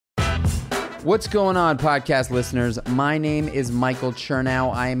What's going on, podcast listeners? My name is Michael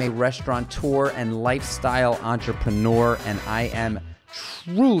Chernow. I am a restaurateur and lifestyle entrepreneur, and I am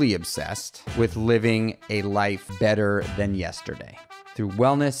truly obsessed with living a life better than yesterday through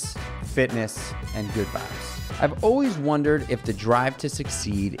wellness, fitness, and good vibes. I've always wondered if the drive to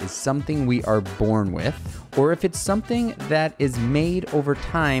succeed is something we are born with, or if it's something that is made over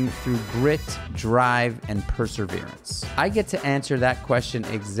time through grit, drive, and perseverance. I get to answer that question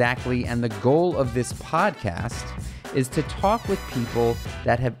exactly, and the goal of this podcast is to talk with people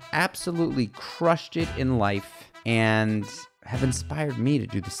that have absolutely crushed it in life and have inspired me to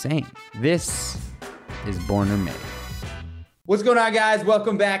do the same. This is Born or Made. What's going on, guys?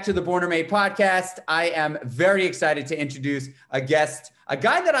 Welcome back to the Born or Made podcast. I am very excited to introduce a guest, a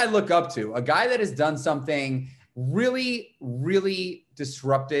guy that I look up to, a guy that has done something really, really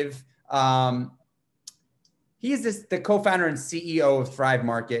disruptive. He is the co-founder and CEO of Thrive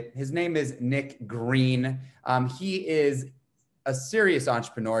Market. His name is Nick Green. He is a serious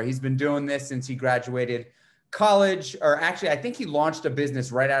entrepreneur. He's been doing this since he graduated college, or actually, I think he launched a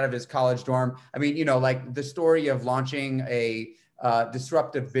business right out of his college dorm. I mean, you know, like the story of launching a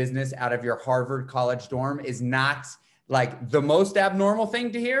disruptive business out of your Harvard college dorm is not like the most abnormal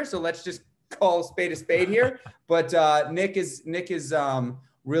thing to hear. So let's just call a spade here. But Nick is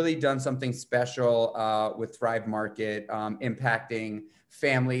really done something special with Thrive Market, impacting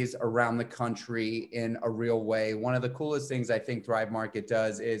families around the country in a real way. One of the coolest things I think Thrive Market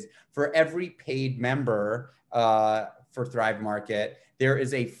does is for every paid member for Thrive Market, there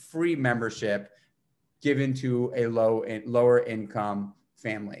is a free membership given to a lower income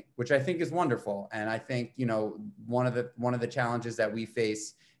family, which I think is wonderful. And I think, you know, one of the challenges that we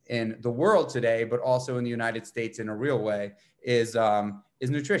face in the world today, but also in the United States in a real way, is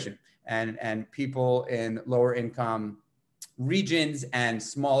nutrition and people in lower income regions and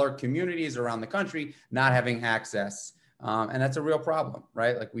smaller communities around the country not having access. And that's a real problem,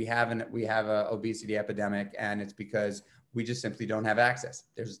 right? Like we have a obesity epidemic, and it's because we just simply don't have access.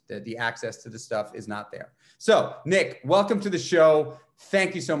 There's the access to the stuff is not there. So Nick, welcome to the show.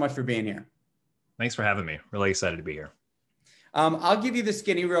 Thank you so much for being here. Thanks for having me. Really excited to be here. I'll give you the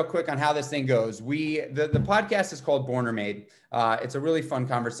skinny real quick on how this thing goes. The podcast is called Born or Made. It's a really fun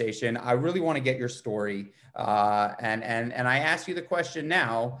conversation. I really want to get your story. And I ask you the question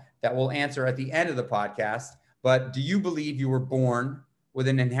now that we'll answer at the end of the podcast. But do you believe you were born with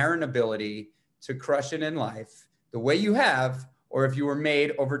an inherent ability to crush it in life the way you have, or if you were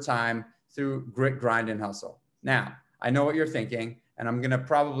made over time through grit, grind, and hustle? Now, I know what you're thinking, and I'm gonna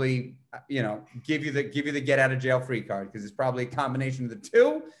probably, give you the get out of jail free card, because it's probably a combination of the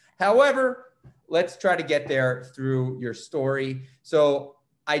two. However, let's try to get there through your story. So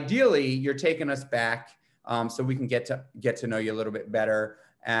ideally, you're taking us back so we can get to know you a little bit better,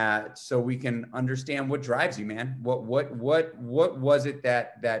 so we can understand what drives you, man. What was it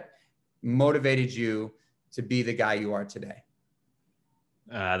that motivated you to be the guy you are today?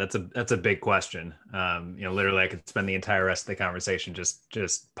 That's a big question. Literally I could spend the entire rest of the conversation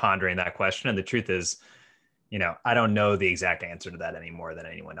just pondering that question. And the truth is, I don't know the exact answer to that any more than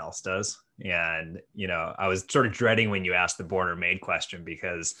anyone else does. And, I was sort of dreading when you asked the born or made question,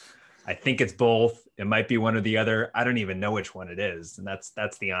 because I think it's both. It might be one or the other. I don't even know which one it is. And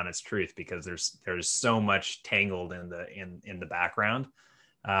that's the honest truth, because there's so much tangled in the background.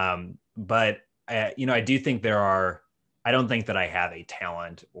 But I do think I don't think that I have a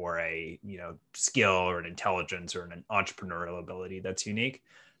talent or a, skill or an intelligence or an entrepreneurial ability that's unique.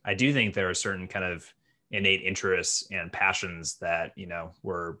 I do think there are certain kind of innate interests and passions that,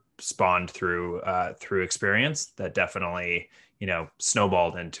 were spawned through experience that definitely,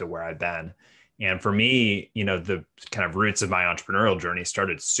 snowballed into where I've been. And for me, the kind of roots of my entrepreneurial journey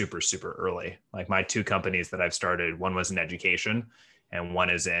started super, super early. Like my two companies that I've started, one was in education and one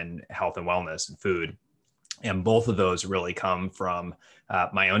is in health and wellness and food. And both of those really come from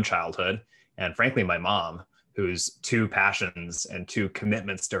my own childhood. And frankly, my mom, whose two passions and two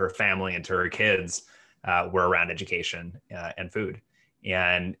commitments to her family and to her kids were around education and food.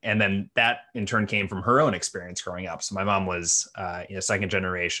 And then that in turn came from her own experience growing up. So my mom was second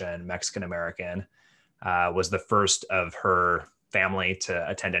generation Mexican American, was the first of her family to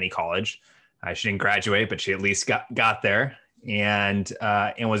attend any college. She didn't graduate, but she at least got there, and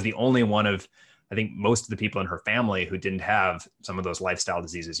was the only one of, I think, most of the people in her family who didn't have some of those lifestyle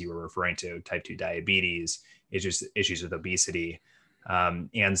diseases you were referring to, type 2 diabetes, issues with obesity.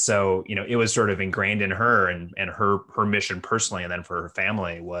 And so, it was sort of ingrained in her, and her mission personally, and then for her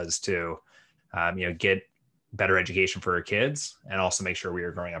family, was to, get better education for her kids and also make sure we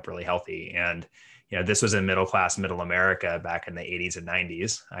were growing up really healthy. And, this was in middle class, middle America back in the 80s and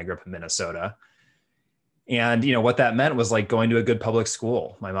 90s. I grew up in Minnesota. And, what that meant was like going to a good public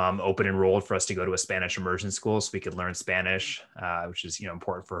school. My mom open enrolled for us to go to a Spanish immersion school so we could learn Spanish, which is,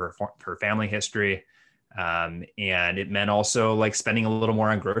 important for her family history. And it meant also like spending a little more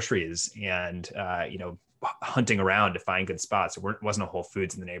on groceries and, hunting around to find good spots. There wasn't a Whole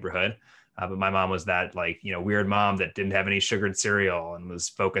Foods in the neighborhood. But my mom was that weird mom that didn't have any sugared cereal and was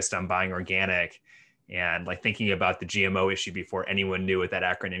focused on buying organic and like thinking about the GMO issue before anyone knew what that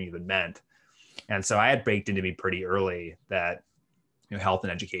acronym even meant. And so I had baked into me pretty early that health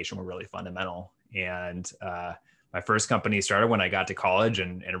and education were really fundamental. And my first company started when I got to college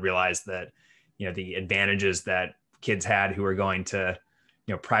and realized that the advantages that kids had who were going to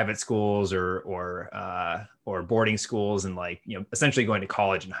private schools or boarding schools and essentially going to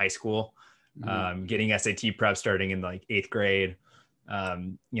college and high school, getting SAT prep starting in like 8th grade,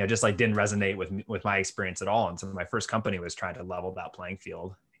 just like didn't resonate with my experience at all. And so my first company was trying to level that playing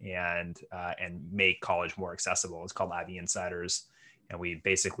field and make college more accessible. It's called Ivy Insiders. And we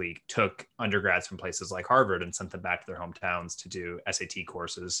basically took undergrads from places like Harvard and sent them back to their hometowns to do SAT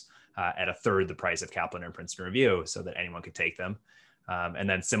courses at a third the price of Kaplan and Princeton Review so that anyone could take them. And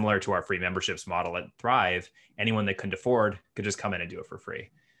then similar to our free memberships model at Thrive, anyone that couldn't afford could just come in and do it for free.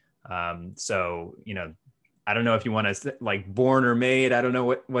 So, I don't know if you want to like born or made, I don't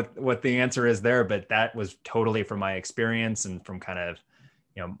know what the answer is there, but that was totally from my experience and from kind of,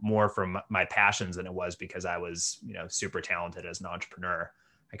 more from my passions than it was because I was, super talented as an entrepreneur.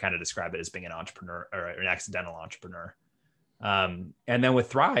 I kind of describe it as being an entrepreneur or an accidental entrepreneur. And then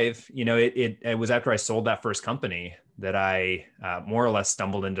with Thrive, it was after I sold that first company that I more or less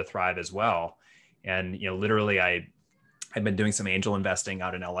stumbled into Thrive as well. And, literally I'd been doing some angel investing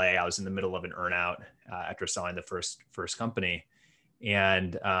out in LA. I was in the middle of an earnout after selling the first company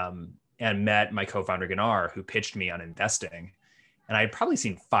and met my co-founder Gunnar, who pitched me on investing. And I had probably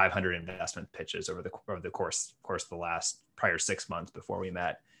seen 500 investment pitches over the course of the last prior 6 months before we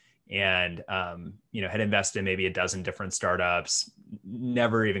met. And, had invested in maybe a dozen different startups,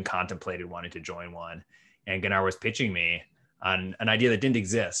 never even contemplated wanting to join one. And Gunnar was pitching me on an idea that didn't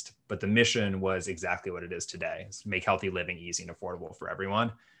exist, but the mission was exactly what it is today. It's make healthy living easy and affordable for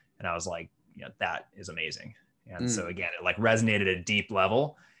everyone. And I was like, that is amazing. And so again, it like resonated at a deep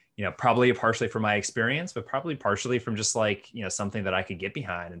level, probably partially from my experience, but probably partially from just like, something that I could get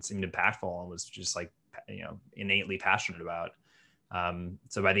behind and seemed impactful and was just like, innately passionate about.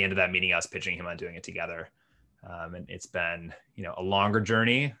 So by the end of that meeting, I was pitching him on doing it together. And it's been, a longer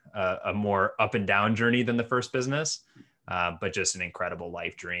journey, a more up and down journey than the first business, but just an incredible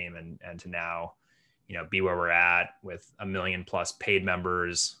life dream. And to now, be where we're at with 1 million plus paid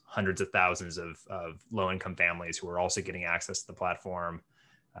members, hundreds of thousands of low-income families who are also getting access to the platform,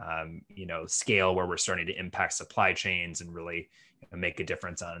 scale where we're starting to impact supply chains and really make a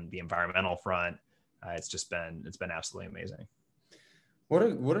difference on the environmental front. It's been absolutely amazing. What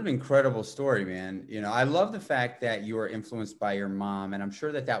an incredible story, man. I love the fact that you were influenced by your mom, and I'm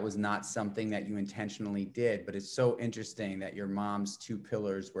sure that was not something that you intentionally did, but it's so interesting that your mom's 2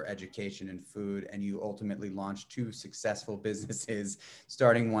 pillars were education and food, and you ultimately launched 2 successful businesses,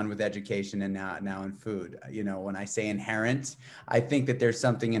 starting one with education and now in food. When I say inherent, I think that there's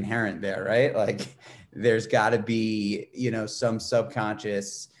something inherent there, right? Like there's got to be, some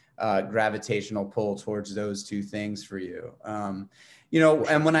subconscious gravitational pull towards those 2 things for you.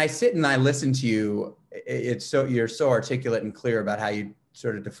 And when I sit and I listen to you, you're so articulate and clear about how you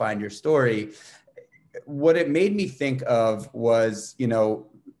sort of defined your story. What it made me think of was,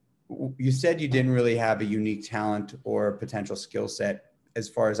 you said you didn't really have a unique talent or potential skill set as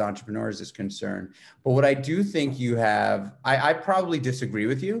far as entrepreneurs is concerned. But what I do think you have, I probably disagree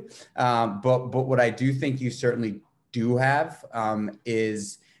with you, but what I do think you certainly do have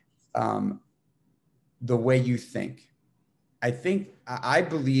is the way you think. I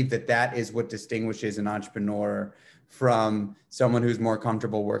believe that is what distinguishes an entrepreneur from someone who's more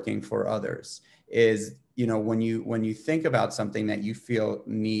comfortable working for others is, when you think about something that you feel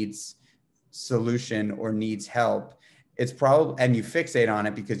needs solution or needs help, it's probably, and you fixate on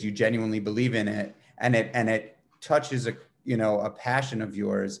it because you genuinely believe in it and it touches a passion of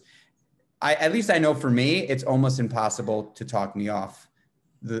yours. At least I know for me, it's almost impossible to talk me off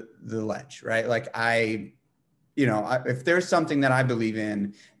the ledge, right? Like if there's something that I believe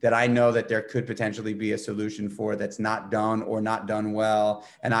in that I know that there could potentially be a solution for that's not done or not done well,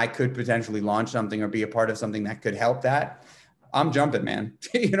 and I could potentially launch something or be a part of something that could help that, I'm jumping, man.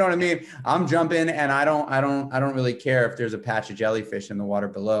 You know what I mean? I'm jumping, and I don't really care if there's a patch of jellyfish in the water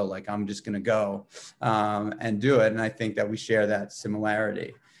below. Like I'm just going to go and do it. And I think that we share that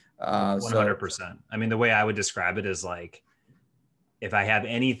similarity. So 100%. I mean, the way I would describe it is like, if I have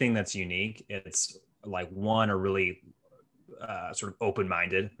anything that's unique, it's like one, a really sort of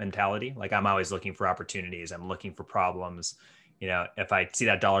open-minded mentality. Like I'm always looking for opportunities. I'm looking for problems. You know, if I see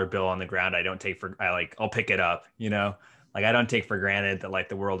that dollar bill on the ground, I'll pick it up, you know, like I don't take for granted that like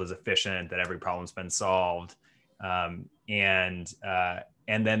the world is efficient, that every problem's been solved. And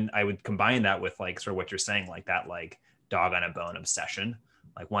then I would combine that with like sort of what you're saying, like that, like dog on a bone obsession.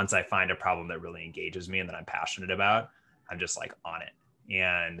 Like once I find a problem that really engages me and that I'm passionate about, I'm just like on it.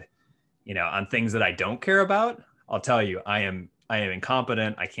 And, you know, on things that I don't care about, I'll tell you, I am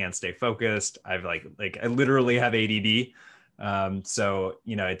incompetent. I can't stay focused. I've like I literally have ADD. So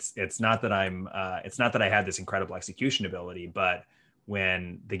you know, it's not that it's not that I had this incredible execution ability, but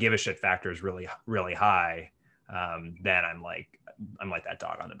when the give a shit factor is really really high, then I'm like that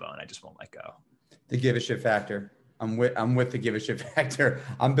dog on the bone. I just won't let go. the give a shit factor. I'm with the give a shit factor.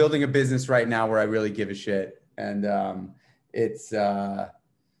 I'm building a business right now where I really give a shit, and it's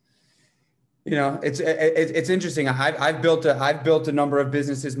you know, it's interesting. I've built a number of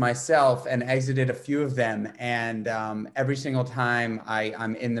businesses myself and exited a few of them, and every single time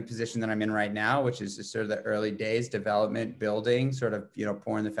I'm in the position that I'm in right now, which is just sort of the early days, development, building, sort of, you know,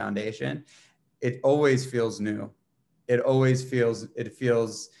 pouring the foundation. It always feels new. It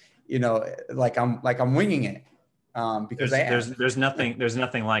feels, you know, like I'm winging it, because There's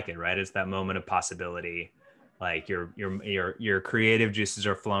nothing like it, right? It's that moment of possibility. Like your creative juices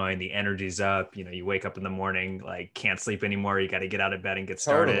are flowing, the energy's up, you know, you wake up in the morning, like can't sleep anymore, you got to get out of bed and get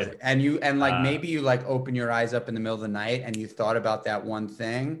started. Totally. And like maybe you like open your eyes up in the middle of the night and you thought about that one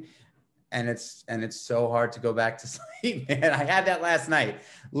thing, and it's so hard to go back to sleep, man. I had that last night.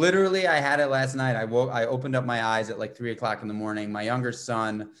 Literally, I had it last night. I opened up my eyes at like 3 o'clock in the morning. My younger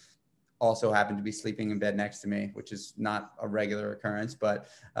son also happened to be sleeping in bed next to me, which is not a regular occurrence, but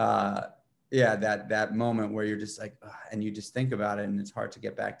yeah, that moment where you're just like, ugh, and you just think about it and it's hard to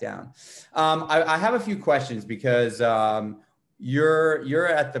get back down. I have a few questions because you're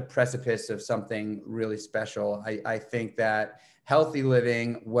at the precipice of something really special. I think that healthy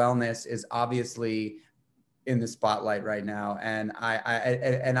living, wellness is obviously in the spotlight right now, and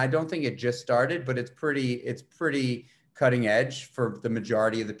I don't think it just started, but it's pretty cutting edge for the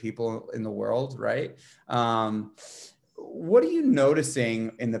majority of the people in the world, right? What are you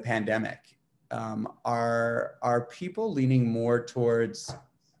noticing in the pandemic? Are people leaning more towards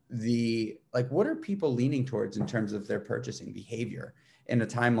what are people leaning towards in terms of their purchasing behavior in a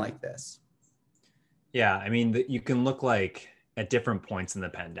time like this? Yeah, I mean, you can look like at different points in the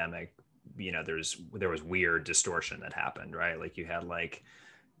pandemic, you know, there was weird distortion that happened, right? Like you had like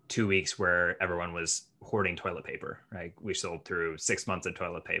 2 weeks where everyone was hoarding toilet paper, right? We sold through 6 months of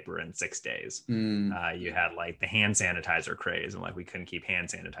toilet paper in 6 days. You had like the hand sanitizer craze, and like we couldn't keep hand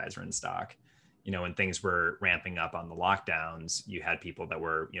sanitizer in stock. You know, when things were ramping up on the lockdowns, you had people that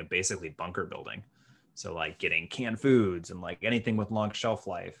were, you know, basically bunker building. So like getting canned foods and like anything with long shelf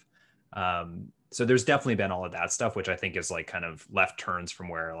life. So there's definitely been all of that stuff, which I think is like kind of left turns from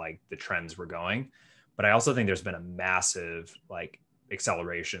where like the trends were going. But I also think there's been a massive like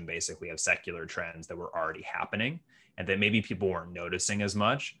acceleration basically of secular trends that were already happening and that maybe people weren't noticing as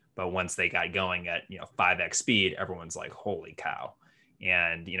much. But once they got going at, you know, 5x speed, everyone's like, holy cow.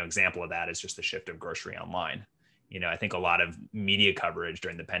 And, you know, example of that is just the shift of grocery online. You know, I think a lot of media coverage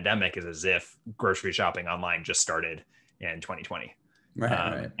during the pandemic is as if grocery shopping online just started in 2020.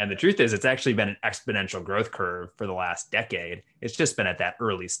 Right. And the truth is, it's actually been an exponential growth curve for the last decade. It's just been at that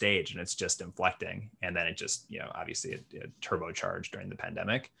early stage and it's just inflecting. And then it just, you know, obviously it turbocharged during the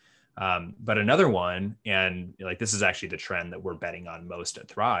pandemic. But another one, and like this is actually the trend that we're betting on most at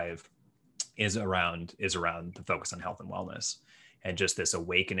Thrive, is around the focus on health and wellness and just this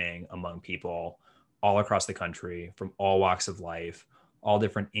awakening among people all across the country from all walks of life, all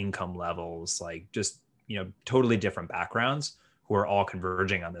different income levels, like just, you know, totally different backgrounds, who are all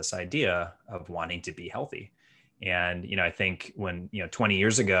converging on this idea of wanting to be healthy. And, you know, I think when, you know, 20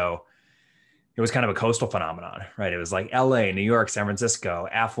 years ago, it was kind of a coastal phenomenon, right? It was like LA, New York, San Francisco,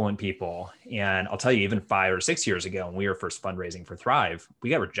 affluent people. And I'll tell you, even 5 or 6 years ago, when we were first fundraising for Thrive, we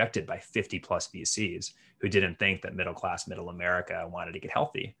got rejected by 50 plus VCs who didn't think that middle America wanted to get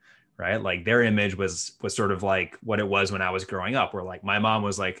healthy, right? Like their image was sort of like what it was when I was growing up, where like my mom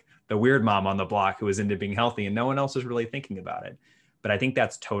was like the weird mom on the block who was into being healthy and no one else was really thinking about it. But I think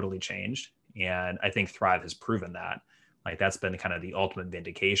that's totally changed. And I think Thrive has proven that. Like that's been kind of the ultimate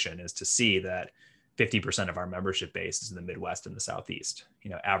vindication, is to see that 50% of our membership base is in the Midwest and the Southeast.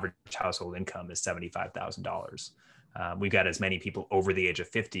 You know, average household income is $75,000. We've got as many people over the age of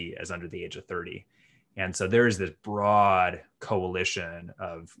 50 as under the age of 30. And so there is this broad coalition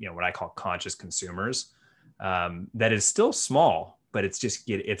of, what I call conscious consumers, that is still small, but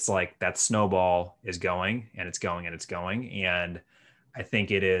it's like that snowball is going and it's going and it's going. And I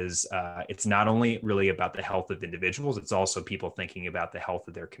think it's not only really about the health of individuals, it's also people thinking about the health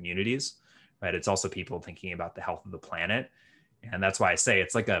of their communities, right? It's also people thinking about the health of the planet. And that's why I say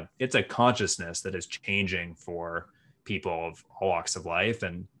it's a consciousness that is changing for people of all walks of life.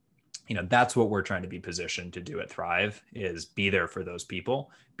 And that's what we're trying to be positioned to do at Thrive, is be there for those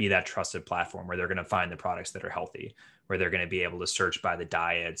people, be that trusted platform where they're going to find the products that are healthy, where they're going to be able to search by the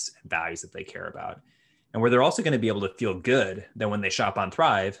diets and values that they care about. And where they're also going to be able to feel good that when they shop on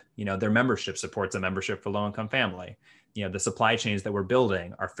Thrive, their membership supports a membership for low-income family. The supply chains that we're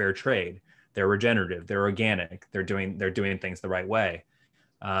building are fair trade, they're regenerative, they're organic, they're doing things the right way.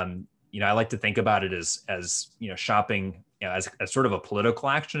 I like to think about it as shopping, as sort of a political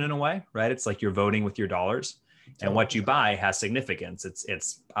action in a way, right? It's like you're voting with your dollars, and what you buy has significance.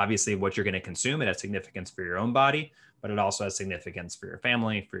 It's obviously what you're going to consume. It has significance for your own body, but it also has significance for your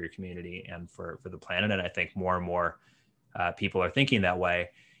family, for your community, and for the planet. And I think more and more people are thinking that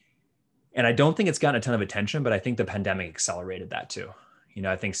way. And I don't think it's gotten a ton of attention, but I think the pandemic accelerated that too.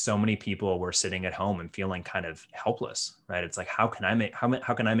 I think so many people were sitting at home and feeling kind of helpless, right? It's like, how can I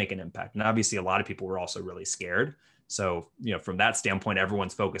make an impact? And obviously a lot of people were also really scared. So, from that standpoint,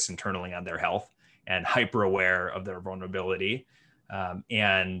 everyone's focused internally on their health and hyper aware of their vulnerability.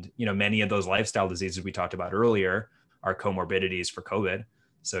 And many of those lifestyle diseases we talked about earlier are comorbidities for COVID.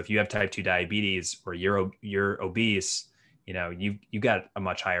 So if you have type 2 diabetes or you're obese, you got a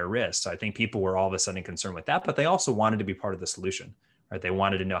much higher risk. So I think people were all of a sudden concerned with that, but they also wanted to be part of the solution, right? They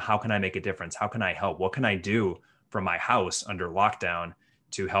wanted to know, how can I make a difference? How can I help? What can I do from my house under lockdown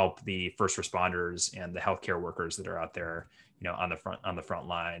to help the first responders and the healthcare workers that are out there, on the front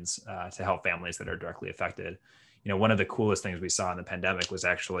lines, to help families that are directly affected. One of the coolest things we saw in the pandemic was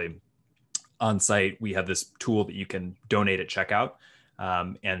actually on site. We have this tool that you can donate at checkout.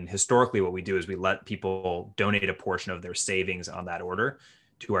 And historically, what we do is we let people donate a portion of their savings on that order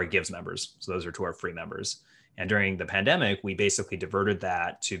to our Gives members. So those are to our free members. And during the pandemic, we basically diverted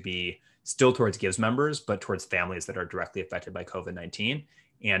that to be still towards Gives members, but towards families that are directly affected by COVID-19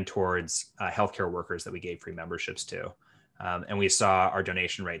 and towards healthcare workers that we gave free memberships to. And we saw our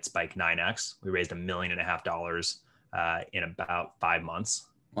donation rate spike 9x. We raised $1.5 million in about 5 months.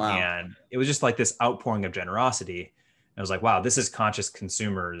 Wow. And it was just like this outpouring of generosity. I was like, wow, this is conscious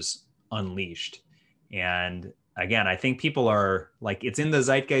consumers unleashed. And again, I think people are like, it's in the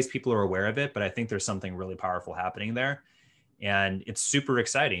zeitgeist, people are aware of it, but I think there's something really powerful happening there. And it's super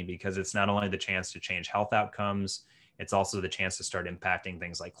exciting because it's not only the chance to change health outcomes, it's also the chance to start impacting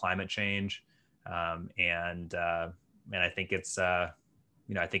things like climate change. And I think it's,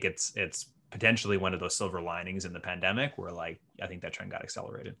 it's potentially one of those silver linings in the pandemic where I think that trend got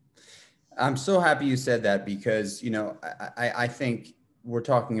accelerated. I'm so happy you said that because, I think we're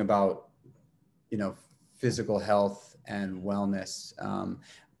talking about, physical health and wellness.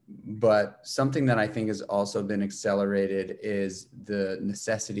 But something that I think has also been accelerated is the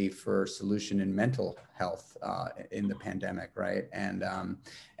necessity for solution in mental health in the pandemic, right? And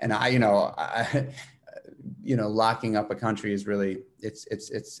locking up a country is really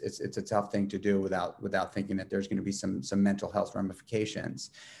it's a tough thing to do without thinking that there's going to be some mental health ramifications.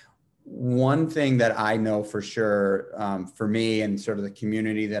 One thing that I know for sure, for me and sort of the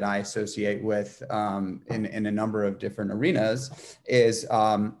community that I associate with in a number of different arenas is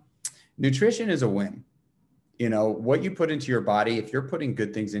nutrition is a win. What you put into your body, if you're putting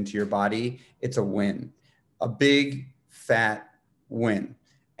good things into your body, it's a win, a big fat win.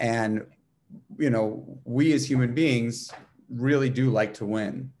 And, we as human beings really do like to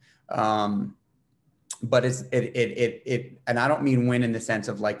win. But and I don't mean win in the sense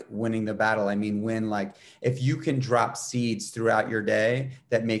of like winning the battle. I mean win like if you can drop seeds throughout your day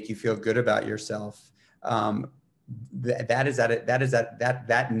that make you feel good about yourself, that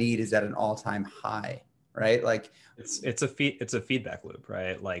need is at an all-time high, right? Like it's a feedback loop,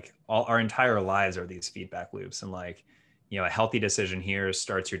 right? Like our entire lives are these feedback loops, and a healthy decision here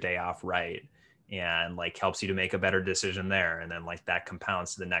starts your day off right, and helps you to make a better decision there, and then that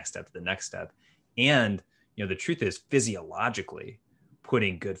compounds to the next step. And, the truth is physiologically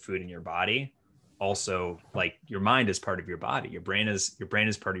putting good food in your body, also your mind is part of your body. Your brain is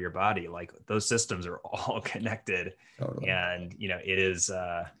part of your body. Those systems are all connected. Totally. And, it is,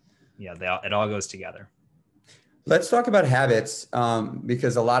 it all goes together. Let's talk about habits,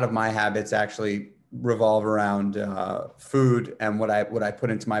 because a lot of my habits actually revolve around food and what I put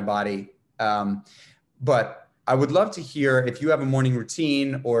into my body. But I would love to hear if you have a morning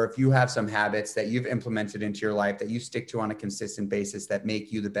routine or if you have some habits that you've implemented into your life that you stick to on a consistent basis that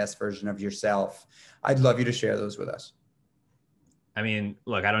make you the best version of yourself. I'd love you to share those with us. I mean,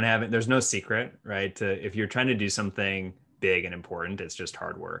 look, I don't have it. There's no secret, right? If you're trying to do something big and important, it's just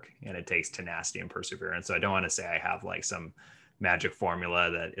hard work and it takes tenacity and perseverance. So I don't want to say I have like some magic formula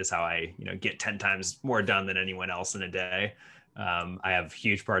that is how I, get 10 times more done than anyone else in a day. I have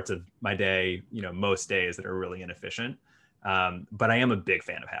huge parts of my day, most days that are really inefficient. But I am a big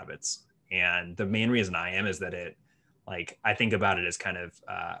fan of habits. And the main reason I am is that I think about it as kind of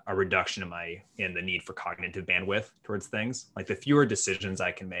a reduction in the need for cognitive bandwidth towards things. Like the fewer decisions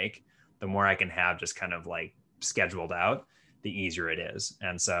I can make, the more I can have just kind of like scheduled out, the easier it is.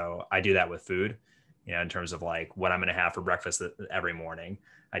 And so I do that with food, in terms of like what I'm going to have for breakfast every morning.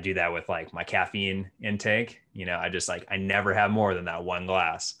 I do that with like my caffeine intake. I never have more than that one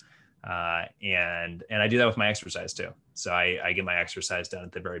glass. And I do that with my exercise too. So I get my exercise done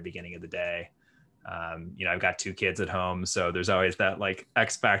at the very beginning of the day. I've got 2 kids at home, so there's always that like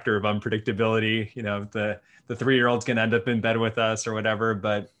X factor of unpredictability. The 3-year-old's gonna end up in bed with us or whatever,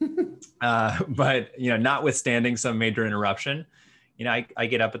 but notwithstanding some major interruption, I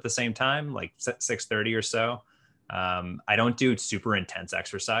get up at the same time, like 6:30 or so. I don't do super intense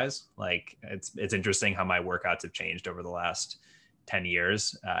exercise. Like it's interesting how my workouts have changed over the last 10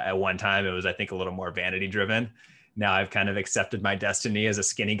 years. At one time, it was, I think, a little more vanity driven. Now I've kind of accepted my destiny as a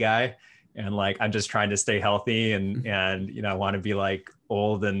skinny guy. And like, I'm just trying to stay healthy and I want to be like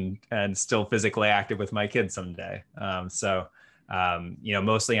old and still physically active with my kids someday.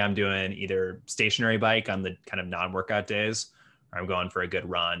 Mostly I'm doing either stationary bike on the kind of non-workout days, or I'm going for a good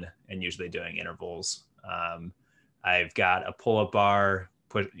run and usually doing intervals. I've got a pull-up bar,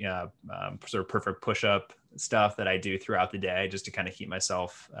 sort of perfect push-up stuff that I do throughout the day just to kind of keep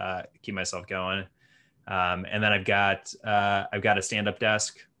myself going. And then I've got a stand-up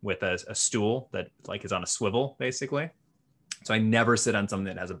desk with a stool that like is on a swivel basically. So I never sit on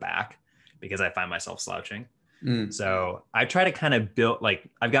something that has a back because I find myself slouching. So I try to kind of build, like,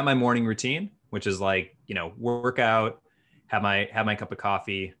 I've got my morning routine, which is like, work out, have my cup of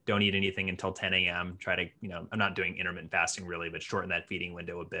coffee, don't eat anything until 10 a.m. Try to, I'm not doing intermittent fasting really, but shorten that feeding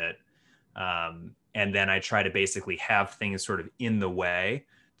window a bit. And then I try to basically have things sort of in the way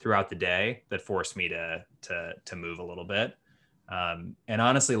throughout the day that force me to move a little bit. And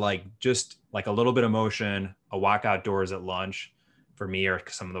honestly, like just like a little bit of motion, a walk outdoors at lunch for me are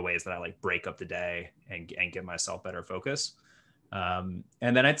some of the ways that I like break up the day and give myself better focus. And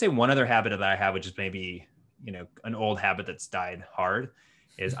then I'd say one other habit that I have, which is maybe, an old habit that's died hard,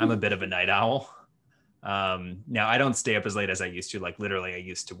 is I'm a bit of a night owl. Now I don't stay up as late as I used to. Like literally I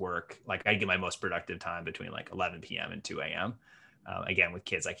used to work, like I get my most productive time between like 11 p.m. and 2 a.m. Again, with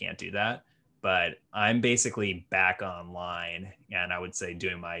kids, I can't do that, but I'm basically back online and I would say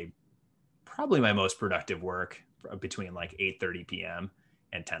doing probably my most productive work between like 8:30 p.m.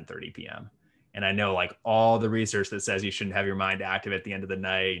 and 10:30 p.m. And I know like all the research that says you shouldn't have your mind active at the end of the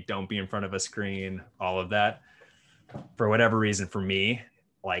night, don't be in front of a screen, all of that. For whatever reason, for me,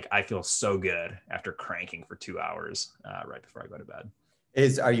 like I feel so good after cranking for 2 hours right before I go to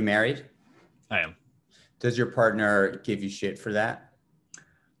bed. Are you married? I am. Does your partner give you shit for that?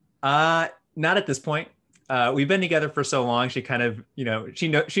 Not at this point. We've been together for so long. She kind of, she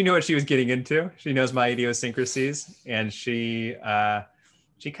knew what she was getting into. She knows my idiosyncrasies and she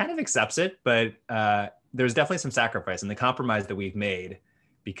kind of accepts it, but there's definitely some sacrifice and the compromise that we've made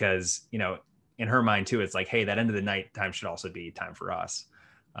because, in her mind too, it's like, hey, that end of the night time should also be time for us.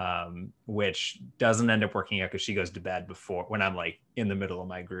 Which doesn't end up working out because she goes to bed when I'm like in the middle of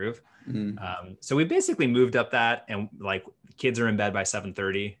my groove. So we basically moved up that and like kids are in bed by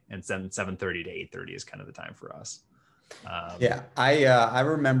 7:30 and 7:30 to 8:30 is kind of the time for us. Yeah. I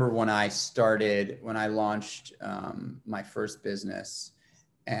remember when I launched my first business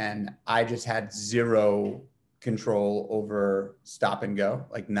and I just had zero control over stop and go.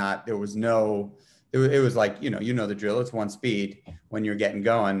 Like it was like, the drill. It's one speed when you're getting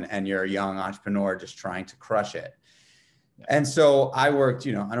going and you're a young entrepreneur just trying to crush it. Yeah. And so I worked,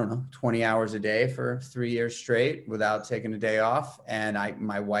 20 hours a day for 3 years straight without taking a day off. And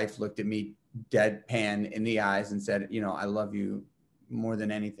my wife looked at me deadpan in the eyes and said, I love you more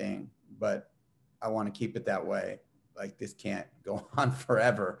than anything, but I want to keep it that way. Like this can't go on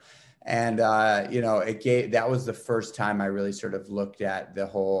forever. And, that was the first time I really sort of looked at the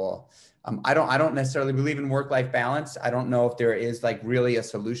whole, I don't necessarily believe in work-life balance. I don't know if there is like really a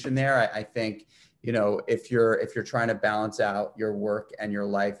solution there. I think if you're trying to balance out your work and your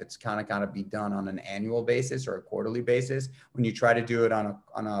life, it's kind of got to be done on an annual basis or a quarterly basis. When you try to do it on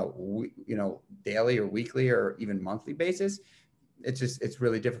a daily or weekly or even monthly basis, it's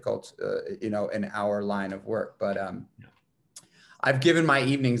really difficult, in our line of work. But I've given my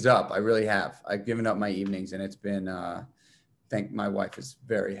evenings up. I really have. I've given up my evenings, and it's been, I think my wife is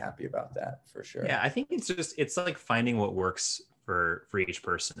very happy about that, for sure. Yeah, I think it's like finding what works for each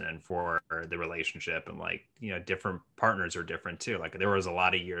person and for the relationship. And like, different partners are different too. Like there was a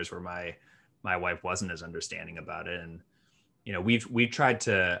lot of years where my wife wasn't as understanding about it. And, we've tried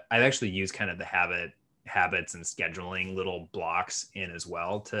to, I've actually used kind of the habits and scheduling little blocks in as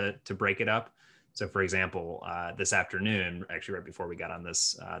well to break it up. So for example, this afternoon, actually right before we got on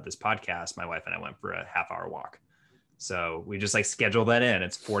this podcast, my wife and I went for a half-hour walk. So we just like schedule that in.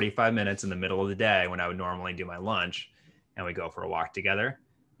 It's 45 minutes in the middle of the day when I would normally do my lunch, and we go for a walk together.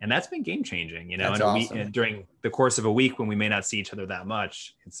 And that's been game changing, That's awesome. And during the course of a week when we may not see each other that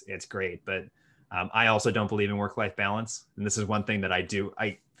much, it's great. But I also don't believe in work-life balance. And this is one thing that I do.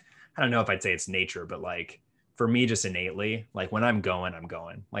 I don't know if I'd say it's nature, but like for me, just innately, like when I'm going,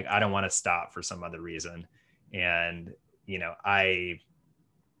 like, I don't want to stop for some other reason. And,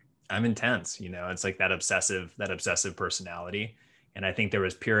 I'm intense, it's like that obsessive personality. And I think there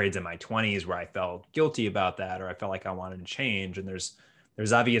was periods in my 20s where I felt guilty about that, or I felt like I wanted to change. And there's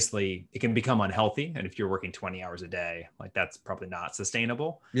obviously, it can become unhealthy. And if you're working 20 hours a day, like that's probably not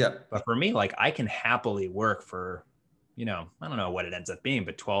sustainable. Yeah. But for me, like I can happily work for, I don't know what it ends up being,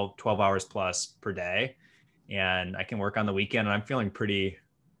 but 12 hours plus per day. And I can work on the weekend, and I'm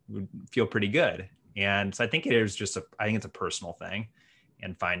feel pretty good. And so I think I think it's a personal thing,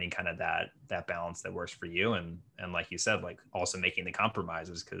 and finding kind of that balance that works for you. And like you said, like also making the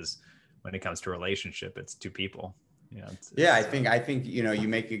compromises, because when it comes to a relationship, it's two people. I think, you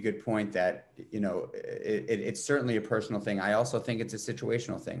make a good point that, it's certainly a personal thing. I also think it's a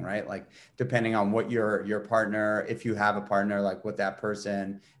situational thing, right? Like depending on what your partner, if you have a partner, like what that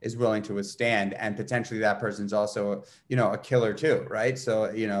person is willing to withstand, and potentially that person's also, a killer too, right?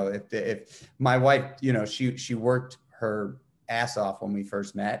 So, if my wife, she worked her ass off when we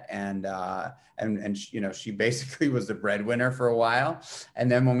first met, and she basically was the breadwinner for a while.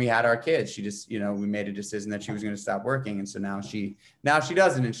 And then when we had our kids, she just, we made a decision that she was going to stop working. And so now she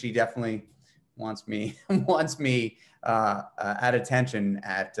doesn't, and she definitely wants me at attention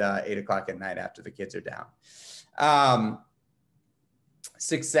at 8:00 at night after the kids are down.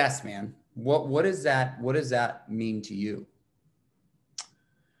 Success, man. What does that mean to you?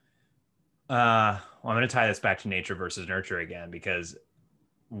 Well, I'm going to tie this back to nature versus nurture again, because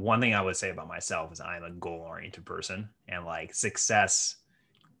one thing I would say about myself is I'm a goal-oriented person, and like success,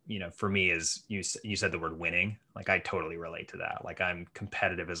 for me is you said the word winning. Like I totally relate to that. Like I'm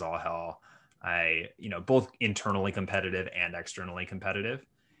competitive as all hell. I, both internally competitive and externally competitive.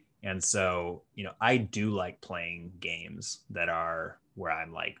 And so, I do like playing games that are where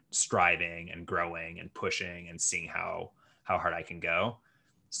I'm like striving and growing and pushing and seeing how hard I can go.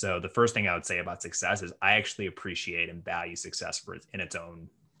 So the first thing I would say about success is I actually appreciate and value success in its own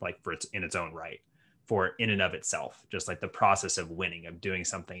right, for in and of itself. Just like the process of winning, of doing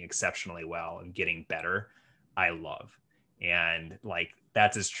something exceptionally well and getting better, I love. And like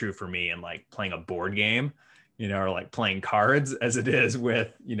that's as true for me in like playing a board game, or like playing cards as it is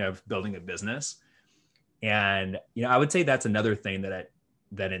with, building a business. And, I would say that's another thing that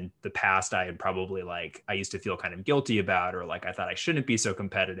in the past I had probably I used to feel kind of guilty about, or like I thought I shouldn't be so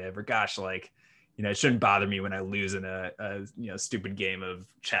competitive, or gosh, like, it shouldn't bother me when I lose in a stupid game of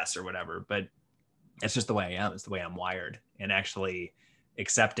chess or whatever. But it's just the way I am. It's the way I'm wired. And actually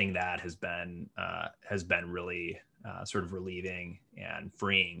accepting that has been really sort of relieving and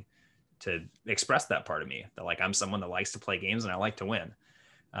freeing to express that part of me, that like I'm someone that likes to play games and I like to win.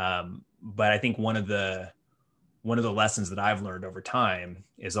 But I think one of the lessons that I've learned over time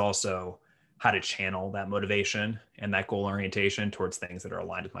is also how to channel that motivation and that goal orientation towards things that are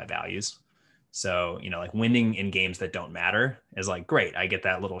aligned with my values. So, like winning in games that don't matter is like, great. I get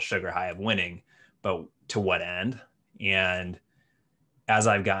that little sugar high of winning, but to what end? And as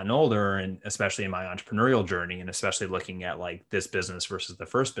I've gotten older, and especially in my entrepreneurial journey, and especially looking at like this business versus the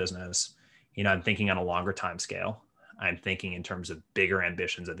first business, I'm thinking on a longer time scale. I'm thinking in terms of bigger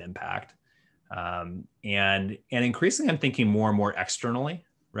ambitions of impact. And increasingly, I'm thinking more and more externally,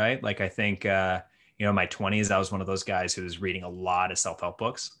 right? Like I think, in my 20s, I was one of those guys who was reading a lot of self-help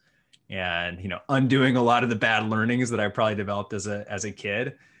books and, undoing a lot of the bad learnings that I probably developed as a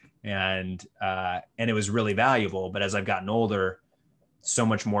kid. And it was really valuable. But as I've gotten older, so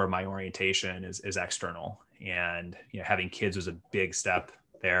much more of my orientation is external. And, having kids was a big step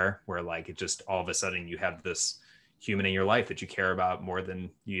there, where like it just all of a sudden you have this human in your life that you care about more than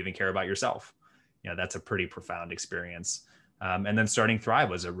you even care about yourself. That's a pretty profound experience. And then starting Thrive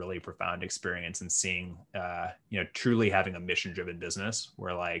was a really profound experience, and seeing, truly having a mission driven business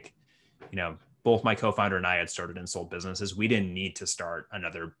where like, both my co-founder and I had started and sold businesses. We didn't need to start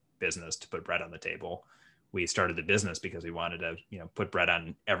another business to put bread on the table. We started the business because we wanted to, put bread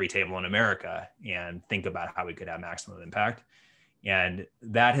on every table in America and think about how we could have maximum impact. And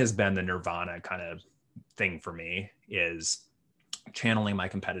that has been the nirvana kind of thing for me, is channeling my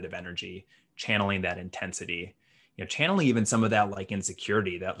competitive energy, channeling that intensity, channeling even some of that like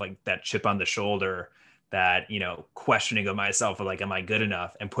insecurity, that like that chip on the shoulder, that, questioning of myself, of like, am I good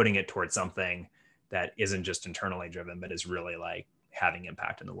enough, and putting it towards something that isn't just internally driven, but is really like having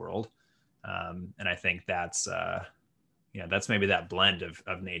impact in the world. And I think that's maybe that blend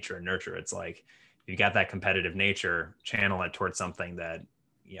of nature and nurture. It's like, you got that competitive nature, channel it towards something that,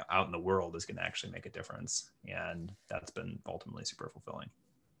 out in the world is going to actually make a difference. And that's been ultimately super fulfilling.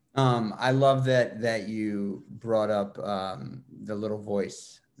 I love that you brought up the little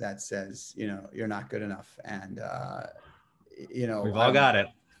voice that says, you're not good enough. And, we've all got it.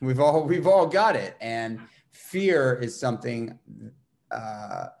 We've all got it. And fear is something,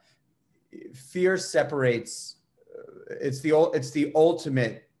 fear separates, it's the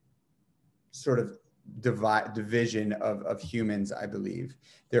ultimate sort of division of humans, I believe.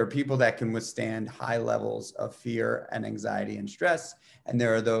 There are people that can withstand high levels of fear and anxiety and stress, and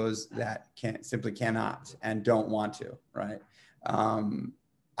there are those that simply cannot and don't want to, right?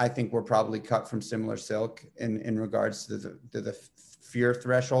 I think we're probably cut from similar silk in regards to the fear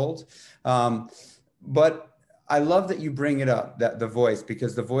threshold. But I love that you bring it up, that the voice,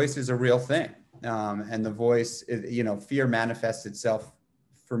 because the voice is a real thing. And the voice, fear manifests itself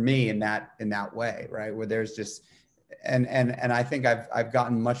for me in that way, right? Where there's just, and I think I've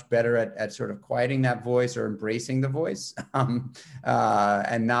gotten much better at sort of quieting that voice, or embracing the voice,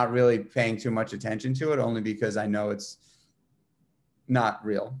 and not really paying too much attention to it, only because I know it's not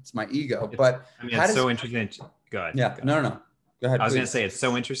real. It's my ego. But it's so interesting. Go ahead. Yeah, no. Go ahead. I was going to say, it's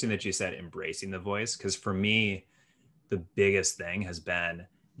so interesting that you said embracing the voice, because for me, the biggest thing has been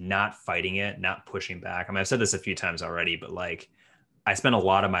not fighting it, not pushing back. I mean, I've said this a few times already, but like, I spent a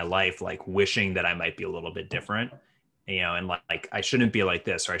lot of my life like wishing that I might be a little bit different, and like I shouldn't be like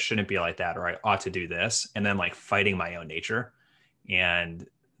this, or I shouldn't be like that, or I ought to do this, and then like fighting my own nature. And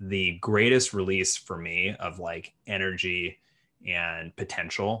the greatest release for me of like energy and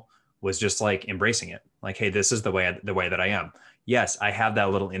potential was just like embracing it. Like, hey, this is the way that I am. Yes, I have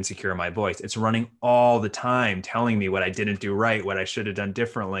that little insecure in my voice. It's running all the time, telling me what I didn't do right, what I should have done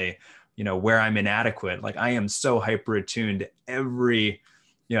differently, where I'm inadequate. Like, I am so hyper attuned to every,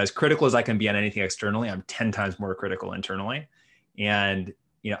 as critical as I can be on anything externally, I'm 10 times more critical internally. And,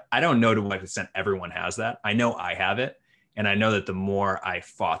 I don't know to what extent everyone has that. I know I have it. And I know that the more I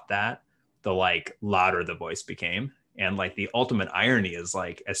fought that, the like louder the voice became. And like the ultimate irony is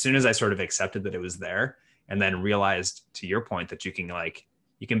like, as soon as I sort of accepted that it was there, and then realized, to your point, that you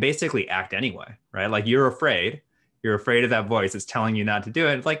can basically act anyway, right? Like you're afraid of that voice. It's telling you not to do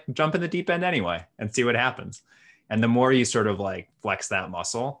it. It's like, jump in the deep end anyway and see what happens. And the more you sort of like flex that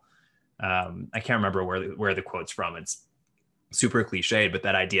muscle, I can't remember where the quote's from. It's super cliched, but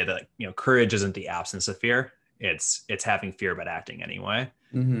that idea that, courage isn't the absence of fear. It's having fear, but acting anyway.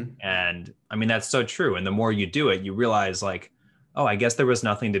 Mm-hmm. And I mean, that's so true. And the more you do it, you realize like, oh, I guess there was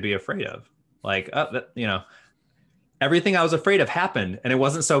nothing to be afraid of. Like, everything I was afraid of happened, and it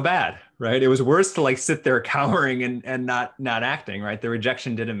wasn't so bad, right? It was worse to like sit there cowering and not acting, right? The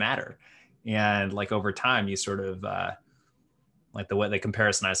rejection didn't matter. And like over time, you sort of like the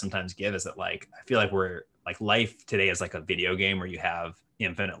comparison I sometimes give is that like, I feel like we're like, life today is like a video game where you have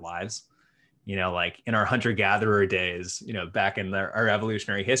infinite lives. Like in our hunter-gatherer days, back in our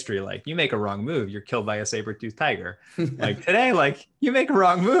evolutionary history, like you make a wrong move, you're killed by a saber-toothed tiger. Like today, like you make a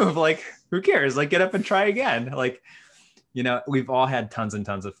wrong move, like who cares? Like get up and try again. Like, we've all had tons and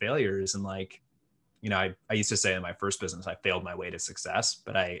tons of failures. And like, I used to say in my first business, I failed my way to success,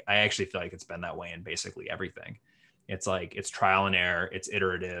 but I actually feel like it's been that way in basically everything. It's like, it's trial and error, it's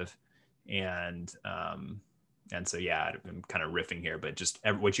iterative. And so, yeah, I'm kind of riffing here, but just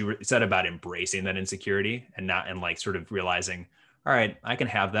what you said about embracing that insecurity and like sort of realizing, all right, I can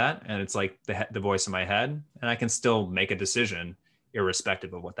have that. And it's like the voice in my head, and I can still make a decision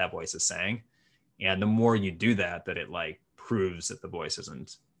irrespective of what that voice is saying. And the more you do that it like proves that the voice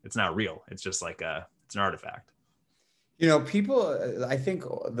it's not real. It's just like it's an artifact. People, I think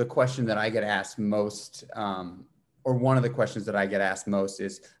the question that I get asked most, or one of the questions that I get asked most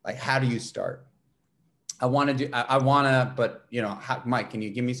is like, how do you start? I want to do, I want to, but you know, Mike, can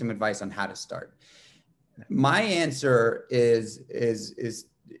you give me some advice on how to start? My answer is,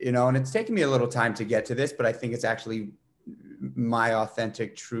 you know, and it's taken me a little time to get to this, but I think it's actually my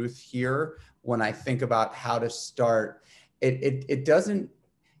authentic truth here. When I think about how to start, it doesn't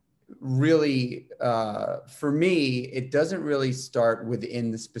really, for me, it doesn't really start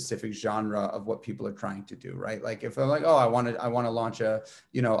within the specific genre of what people are trying to do, right? Like if I'm like, oh, I want to launch a,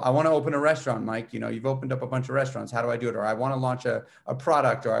 you know, I want to open a restaurant, Mike, you know, you've opened up a bunch of restaurants. How do I do it? Or I want to launch a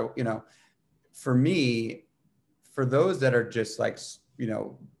product, or I, you know, for me, for those that are just like, you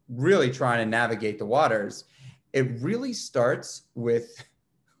know, really trying to navigate the waters, it really starts with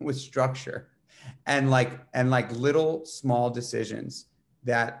structure and like little small decisions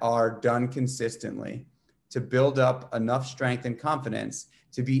that are done consistently to build up enough strength and confidence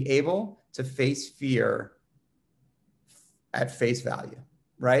to be able to face fear at face value,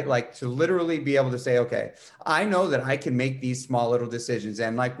 right? Like to literally be able to say, okay, I know that I can make these small little decisions.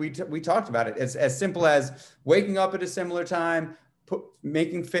 And like we talked about it, it's as simple as waking up at a similar time,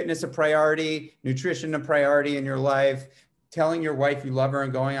 making fitness a priority, nutrition a priority in your life, telling your wife you love her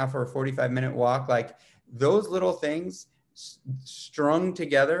and going out for a 45-minute walk. Like those little things strung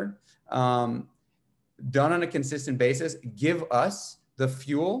together, done on a consistent basis, give us the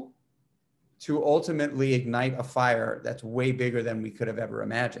fuel to ultimately ignite a fire that's way bigger than we could have ever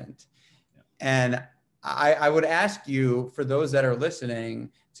imagined. Yeah. And I would ask you, for those that are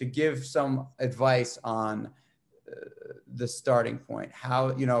listening, to give some advice on the starting point.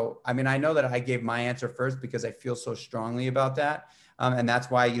 How, you know, I mean, I know that I gave my answer first because I feel so strongly about that. And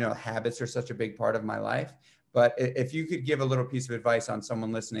that's why, you know, habits are such a big part of my life. But if you could give a little piece of advice on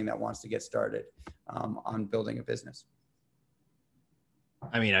someone listening that wants to get started on building a business.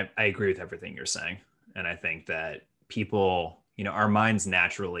 I mean, I agree with everything you're saying. And I think that people, you know, our minds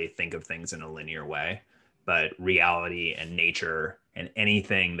naturally think of things in a linear way, but reality and nature and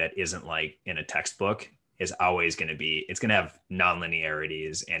anything that isn't like in a textbook is always going to be, it's going to have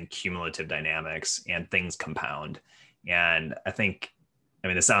nonlinearities and cumulative dynamics, and things compound. And I think, I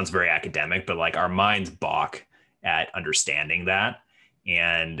mean, this sounds very academic, but like our minds balk at understanding that.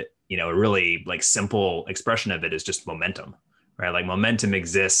 And, you know, a really like simple expression of it is just momentum, right? Like momentum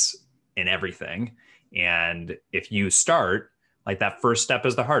exists in everything. And if you start, like that first step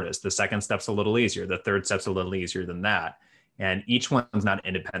is the hardest. The second step's a little easier. The third step's a little easier than that. And each one's not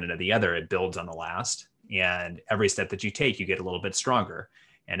independent of the other. It builds on the last. And every step that you take, you get a little bit stronger.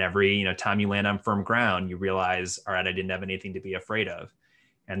 And every, you know, time you land on firm ground, you realize, all right, I didn't have anything to be afraid of.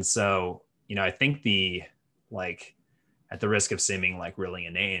 And so, you know, I think the, like, at the risk of seeming like really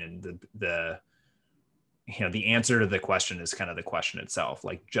inane, and the you know, the answer to the question is kind of the question itself.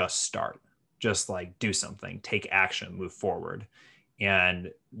 Like, just start, just like do something, take action, move forward.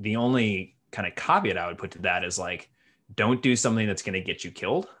 And the only kind of caveat I would put to that is like, don't do something that's going to get you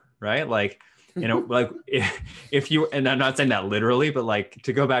killed, right? Like, you know, like if you, and I'm not saying that literally, but like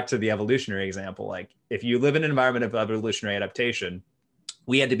to go back to the evolutionary example, like if you live in an environment of evolutionary adaptation,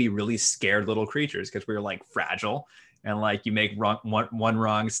 we had to be really scared little creatures because we were like fragile, and like you make one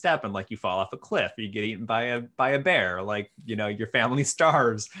wrong step and like you fall off a cliff, or you get eaten by a bear, or like, you know, your family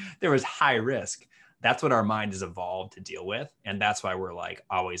starves. There was high risk. That's what our mind has evolved to deal with. And that's why we're like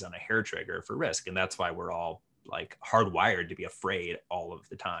always on a hair trigger for risk. And that's why we're all like hardwired to be afraid all of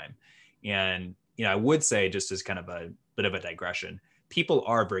the time. And, you know, I would say, just as kind of a bit of a digression, people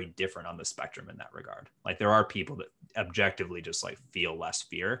are very different on the spectrum in that regard. Like there are people that objectively just like feel less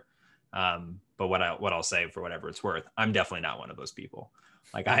fear. But what I'll say, for whatever it's worth, I'm definitely not one of those people.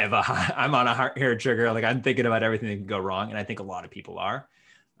 Like I'm on a hair trigger. Like I'm thinking about everything that can go wrong. And I think a lot of people are.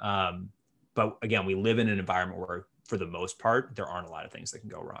 But again, we live in an environment where for the most part, there aren't a lot of things that can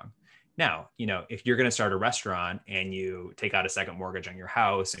go wrong. Now, you know, if you're going to start a restaurant and you take out a second mortgage on your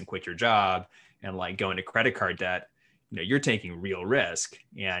house and quit your job and like go into credit card debt, you know, you're taking real risk,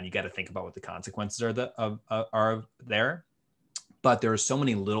 and you got to think about what the consequences are there. But there are so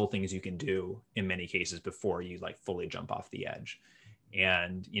many little things you can do in many cases before you like fully jump off the edge.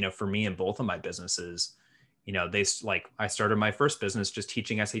 And, you know, for me in both of my businesses, you know, I started my first business just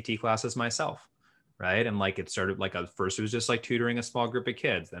teaching SAT classes myself. Right. And like, it started like first it was just like tutoring a small group of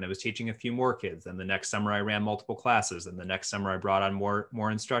kids. Then it was teaching a few more kids. Then the next summer I ran multiple classes. And the next summer I brought on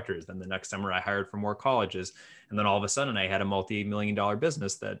more instructors. Then the next summer I hired for more colleges. And then all of a sudden I had a multi-million-dollar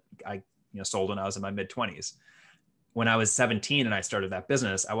business that I, you know, sold when I was in my mid-20s. When I was 17 and I started that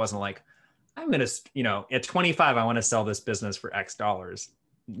business, I wasn't like, I'm going to, you know, at 25, I want to sell this business for X dollars.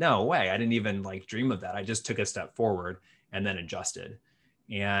 No way. I didn't even like dream of that. I just took a step forward and then adjusted.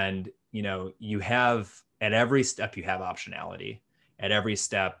 And, you know, you have, at every step, you have optionality. At every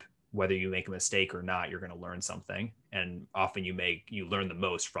step, whether you make a mistake or not, you're going to learn something. And often you learn the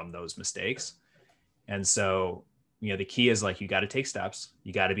most from those mistakes. And so, the key is like, you got to take steps.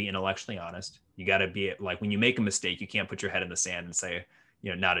 You got to be intellectually honest. You got to be like, when you make a mistake, you can't put your head in the sand and say,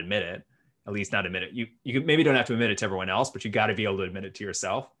 not admit it, at least not admit it. You maybe don't have to admit it to everyone else, but you got to be able to admit it to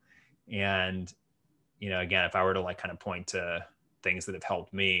yourself. And, again, if I were to like kind of point to things that have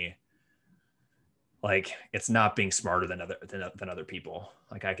helped me, like, it's not being smarter than other people.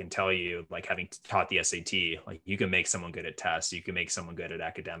 Like, I can tell you, like, having taught the SAT, like, you can make someone good at tests, you can make someone good at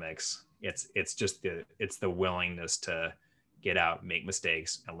academics. It's just the willingness to get out, make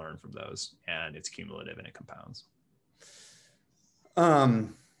mistakes, and learn from those. And it's cumulative and it compounds.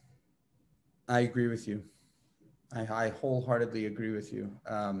 I agree with you. I wholeheartedly agree with you.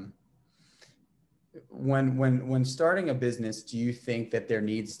 When starting a business, do you think that there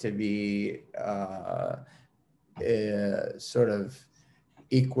needs to be a sort of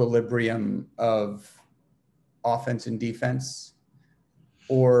equilibrium of offense and defense,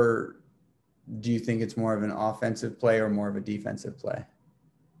 or do you think it's more of an offensive play or more of a defensive play?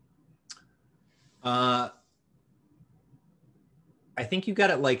 I think you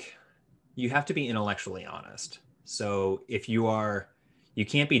have to be intellectually honest. So if you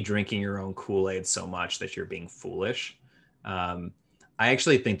can't be drinking your own Kool-Aid so much that you're being foolish. I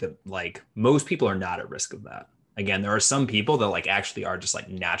actually think that like most people are not at risk of that. Again, there are some people that like actually are just like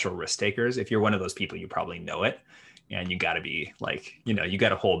natural risk takers. If you're one of those people, you probably know it. And you got to be like, you got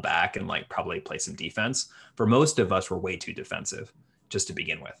to hold back and like probably play some defense. For most of us, we're way too defensive just to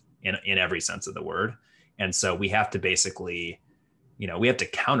begin with in every sense of the word. And so we have to basically, we have to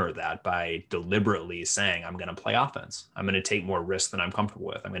counter that by deliberately saying, I'm going to play offense. I'm going to take more risks than I'm comfortable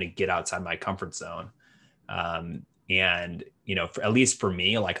with. I'm going to get outside my comfort zone. And, at least for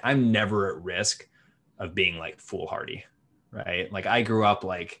me, like, I'm never at risk of being like foolhardy, right? Like, I grew up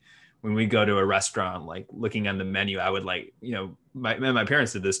like, when we go to a restaurant, like looking on the menu, I would like, my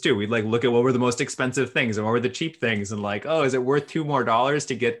parents did this too. We'd like look at what were the most expensive things and what were the cheap things, and like, oh, is it worth $2 more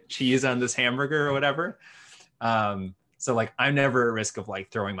to get cheese on this hamburger or whatever? So like, I'm never at risk of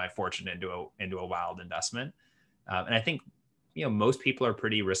like throwing my fortune into a wild investment. And I think, most people are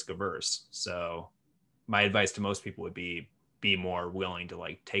pretty risk averse. So my advice to most people would be more willing to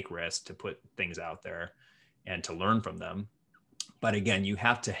like take risks, to put things out there and to learn from them. But again, you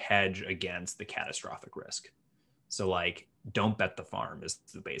have to hedge against the catastrophic risk. So like, don't bet the farm is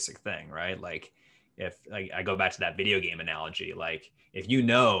the basic thing, right? Like, if like, I go back to that video game analogy, like if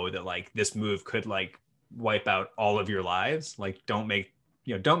that like this move could like wipe out all of your lives, like don't make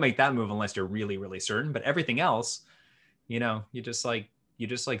that move unless you're really, really certain. But everything else, you just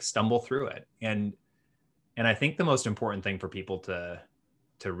like stumble through it. And I think the most important thing for people to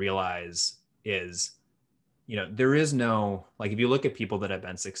realize is, there is no, like, if you look at people that have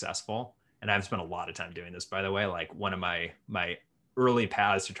been successful, and I've spent a lot of time doing this, by the way, like one of my early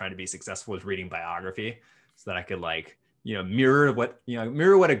paths to trying to be successful was reading biography so that I could like, mirror what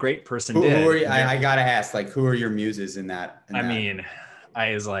a great person did. Who are you, I gotta ask, like, who are your muses in that? Mean,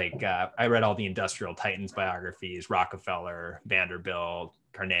 I was like, I read all the industrial titans biographies, Rockefeller, Vanderbilt,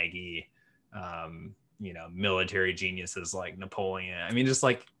 Carnegie, military geniuses like Napoleon. I mean, just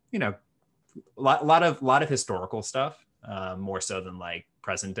like, a lot of historical stuff, more so than like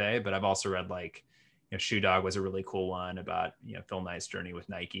present day. But I've also read like, Shoe Dog was a really cool one about, Phil Knight's journey with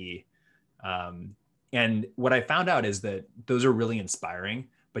Nike. And what I found out is that those are really inspiring,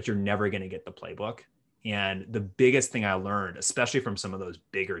 but you're never going to get the playbook. And the biggest thing I learned, especially from some of those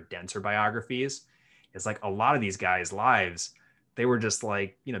bigger, denser biographies, is like a lot of these guys' lives, they were just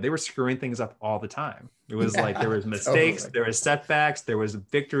like, they were screwing things up all the time. It was like, there was mistakes, totally. There was setbacks, there was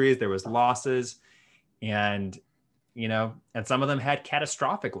victories, there was losses. And, and some of them had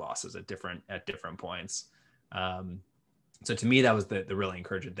catastrophic losses at different points. So to me, that was the really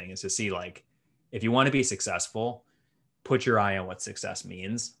encouraging thing, is to see like, if you want to be successful, put your eye on what success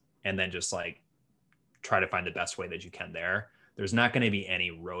means, and then just like try to find the best way that you can there. There's not going to be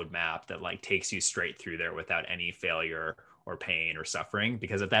any roadmap that like takes you straight through there without any failure or pain or suffering,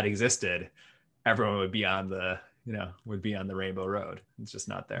 because if that existed, everyone would be on the rainbow road. It's just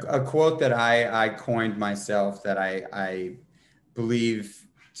not there. A quote that I coined myself that I believe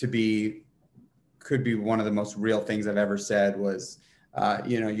could be one of the most real things I've ever said was,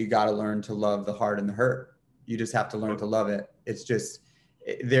 you got to learn to love the hard and the hurt. You just have to learn to love it. It's just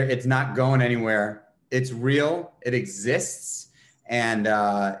there. It's not going anywhere. It's real. It exists. And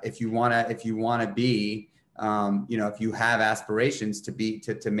if you want to be, if you have aspirations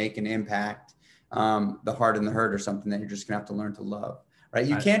to make an impact, the hard and the hurt are something that you're just gonna have to learn to love, right?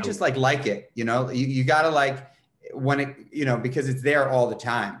 You can't just like it, you gotta like when it, because it's there all the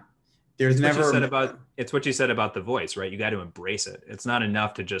time. There's never. It's what you said about the voice, right? You got to embrace it. It's not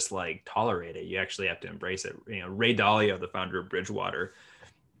enough to just like tolerate it. You actually have to embrace it. You know, Ray Dalio, the founder of Bridgewater,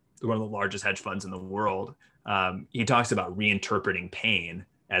 one of the largest hedge funds in the world, he talks about reinterpreting pain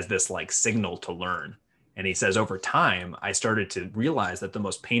as this like signal to learn. And he says, over time, I started to realize that the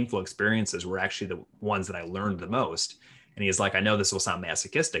most painful experiences were actually the ones that I learned the most. And he's like, I know this will sound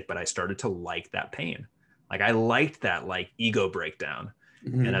masochistic, but I started to like that pain. Like I liked that like ego breakdown.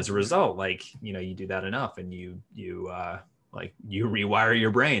 Mm-hmm. And as a result, like, you know, you do that enough and you rewire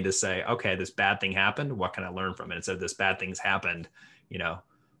your brain to say, okay, this bad thing happened. What can I learn from it? Instead of this bad thing's happened, you know,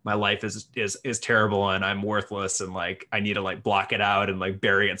 my life is terrible and I'm worthless and like I need to like block it out and like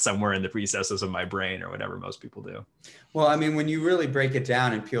bury it somewhere in the recesses of my brain or whatever most people do. Well, I mean, when you really break it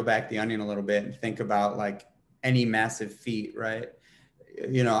down and peel back the onion a little bit and think about like any massive feat, right?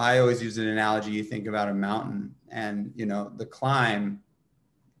 You know, I always use an analogy. You think about a mountain and, you know, the climb,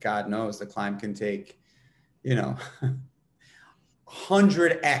 God knows the climb can take, you know,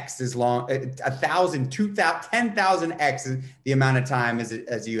 100x as long, 1,000, 2,000, 10,000x is the amount of time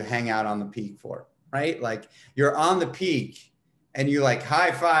as you hang out on the peak for, right? Like you're on the peak and you like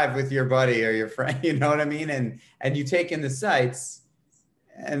high five with your buddy or your friend, you know what I mean? And you take in the sights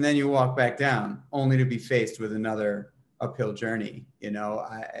and then you walk back down only to be faced with another uphill journey, you know?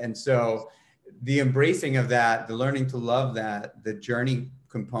 And so the embracing of that, the learning to love that, the journey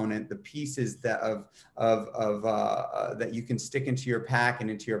component, the pieces that that you can stick into your pack and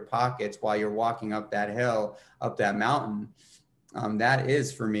into your pockets while you're walking up that hill, up that mountain. That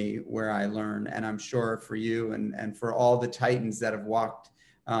is for me where I learn, and I'm sure for you and for all the Titans that have walked,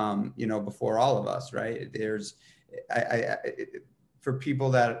 you know, before all of us, right? There's, for people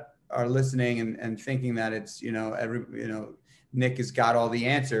that are listening and thinking that it's, you know, Nick has got all the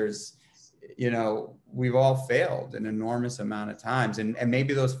answers. You know, we've all failed an enormous amount of times. And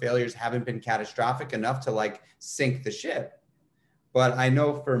maybe those failures haven't been catastrophic enough to like sink the ship. But I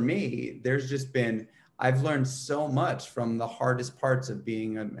know for me, I've learned so much from the hardest parts of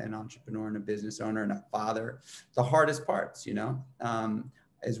being an entrepreneur and a business owner and a father. The hardest parts, you know,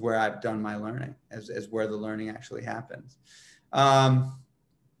 is where I've done my learning, as where the learning actually happens.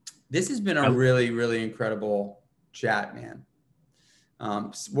 This has been a really, really incredible chat, man.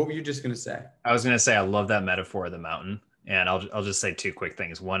 What were you just going to say? I was going to say, I love that metaphor of the mountain. And I'll just say two quick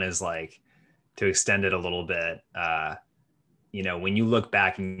things. One is like to extend it a little bit. You know, when you look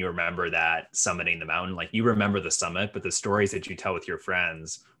back and you remember that summiting the mountain, like you remember the summit, but the stories that you tell with your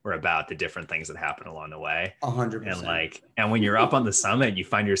friends were about the different things that happened along the way. 100%. And when you're up on the summit, you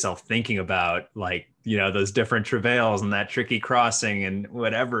find yourself thinking about like, you know, those different travails and that tricky crossing and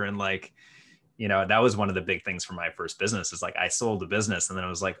whatever. And like, you know, that was one of the big things for my first business is like, I sold the business and then I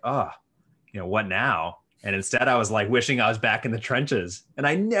was like, oh, you know, what now? And instead I was like wishing I was back in the trenches. And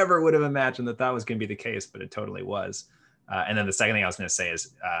I never would have imagined that was going to be the case, but it totally was. And then the second thing I was going to say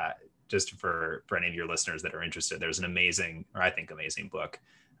is just for any of your listeners that are interested, there's an amazing book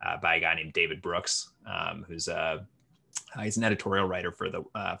by a guy named David Brooks, who's he's an editorial writer for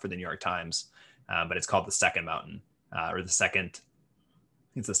the New York Times, but it's called The Second Mountain or it's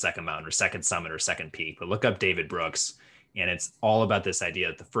the second mountain or second summit or second peak. But look up David Brooks, and it's all about this idea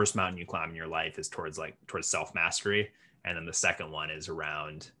that the first mountain you climb in your life is towards self-mastery, and then the second one is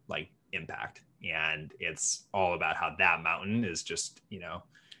around like impact. And it's all about how that mountain is just, you know,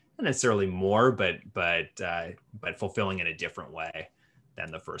 not necessarily more, but fulfilling in a different way than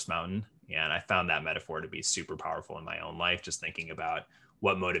the first mountain. And I found that metaphor to be super powerful in my own life, just thinking about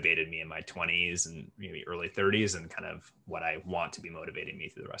what motivated me in my 20s and maybe early 30s and kind of what I want to be motivating me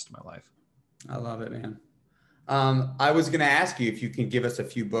through the rest of my life. I love it, man. I was going to ask you if you can give us a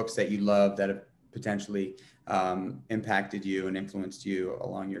few books that you love that have potentially impacted you and influenced you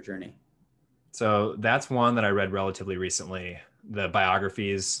along your journey. So that's one that I read relatively recently. The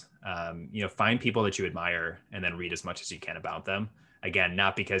biographies, you know, find people that you admire and then read as much as you can about them. Again,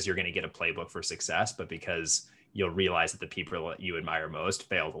 not because you're going to get a playbook for success, but because you'll realize that the people that you admire most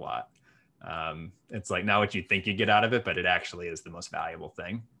failed a lot. It's like not what you think you get out of it, but it actually is the most valuable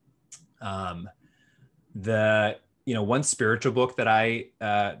thing. One spiritual book that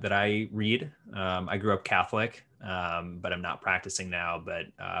I read, I grew up Catholic, but I'm not practicing now. But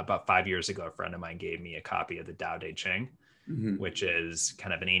about 5 years ago, a friend of mine gave me a copy of the Tao Te Ching, mm-hmm. which is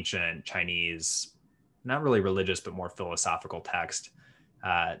kind of an ancient Chinese, not really religious, but more philosophical text.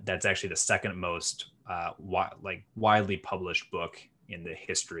 That's actually the second most widely published book in the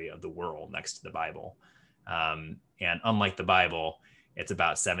history of the world, next to the Bible. And unlike the Bible, it's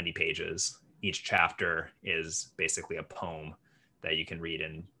about 70 pages. Each chapter is basically a poem that you can read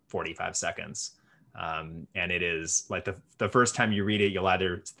in 45 seconds. And it is like the first time you read it, you'll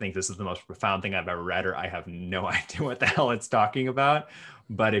either think this is the most profound thing I've ever read, or I have no idea what the hell it's talking about.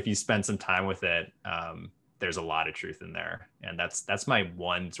 But if you spend some time with it, there's a lot of truth in there. And that's my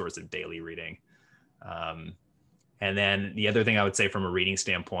one source of daily reading. And then the other thing I would say from a reading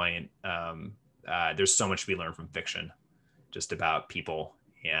standpoint, there's so much to be learned from fiction, just about people.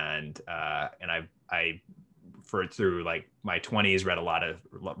 And I through like my 20s read a lot of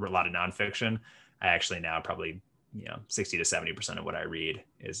nonfiction. I actually now probably 60 to 70% of what I read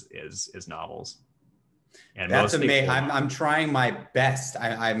is novels. And that's amazing. I'm trying my best.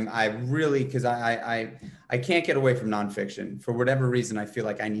 I really, because I can't get away from nonfiction for whatever reason. I feel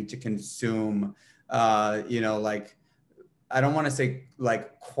like I need to consume, like, I don't want to say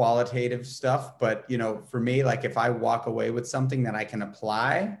like qualitative stuff, but for me, like if I walk away with something that I can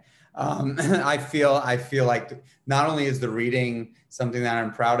apply, I feel like not only is the reading something that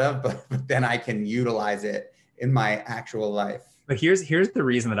I'm proud of, but then I can utilize it in my actual life. But here's the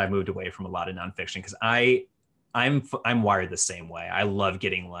reason that I moved away from a lot of nonfiction, because I'm wired the same way. I love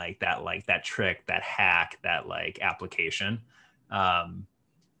getting like that trick, that hack, that like application.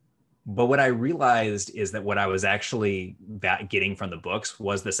 But what I realized is that what I was actually getting from the books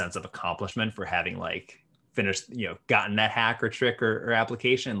was the sense of accomplishment for having like finished, gotten that hack or trick or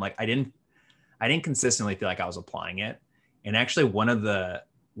application. Like I didn't consistently feel like I was applying it. And actually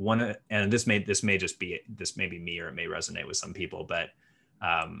and this may be me, or it may resonate with some people, but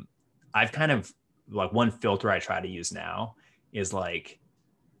I've kind of like, one filter I try to use now is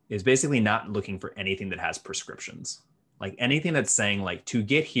basically not looking for anything that has prescriptions. Like anything that's saying like, to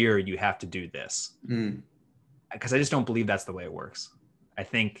get here, you have to do this. Because I just don't believe that's the way it works. I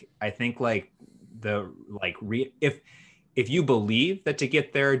think like if you believe that to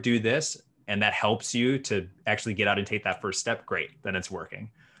get there, do this, and that helps you to actually get out and take that first step, great, then it's working.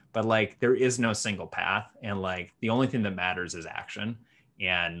 But like, there is no single path. And like, the only thing that matters is action,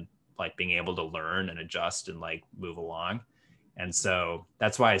 and like being able to learn and adjust and like move along. And so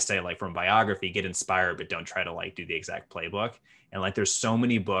that's why I say, like, from biography, get inspired, but don't try to like do the exact playbook. And like, there's so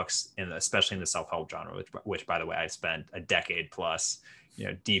many books, especially in the self-help genre, which by the way, I spent a decade plus,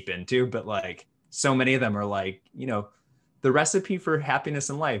 deep into, but like so many of them are like, the recipe for happiness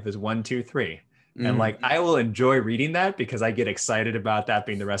in life is 1, 2, 3. And like, I will enjoy reading that because I get excited about that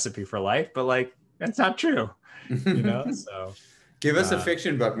being the recipe for life, but like, that's not true, so. Give us a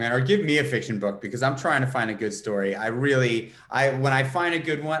fiction book, man, or give me a fiction book, because I'm trying to find a good story. When I find a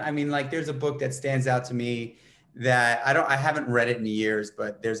good one, I mean, like, there's a book that stands out to me that I haven't read it in years,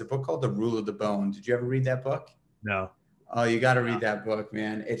 but there's a book called The Rule of the Bone. Did you ever read that book? No. Oh, you got to read that book,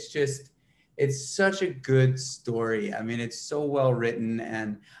 man. It's such a good story. I mean, it's so well written.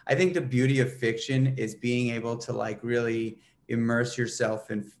 And I think the beauty of fiction is being able to like really immerse yourself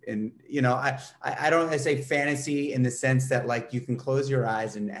in I don't say fantasy in the sense that like you can close your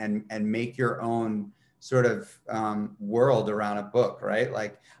eyes and make your own sort of world around a book, right?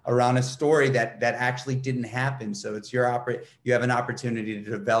 Like around a story that actually didn't happen. So it's you have an opportunity to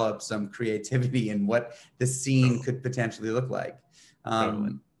develop some creativity in what the scene could potentially look like.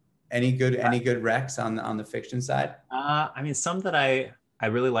 Totally. Any good recs on the fiction side? I mean, some that I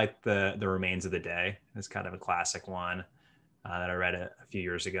really like, the Remains of the Day is kind of a classic one. That I read a few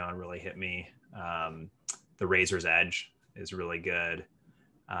years ago and really hit me. The Razor's Edge is really good.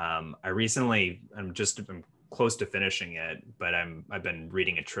 I'm close to finishing it, but I've been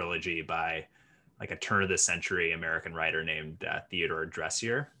reading a trilogy by like a turn of the century American writer named Theodore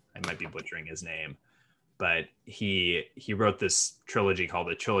Dressier. I might be butchering his name, but he wrote this trilogy called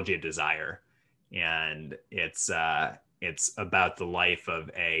the Trilogy of Desire, and it's about the life of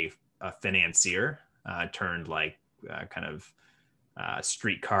a financier turned like kind of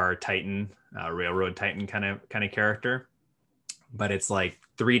streetcar titan, railroad titan kind of character. But it's like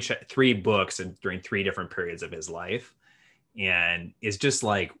three books and during 3 different periods of his life. And it's just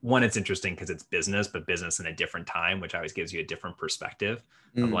like, one, it's interesting because it's business, but business in a different time, which always gives you a different perspective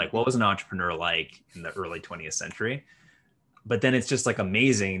of like, what was an entrepreneur like in the early 20th century? But then it's just like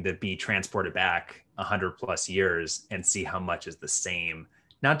amazing to be transported back 100 plus years and see how much is the same,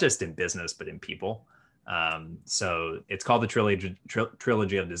 not just in business, but in people. So it's called the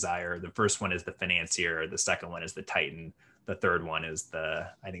Trilogy of Desire. The first one is the financier. The second one is the Titan. The third one is I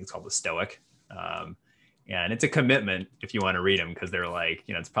think it's called the Stoic. And it's a commitment if you want to read them, because they're like,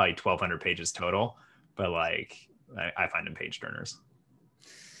 it's probably 1,200 pages total, but like, I find them page turners.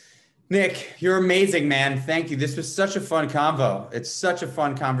 Nick, you're amazing, man. Thank you. This was such a fun convo. It's such a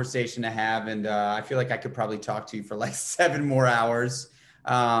fun conversation to have. And I feel like I could probably talk to you for like 7 more hours.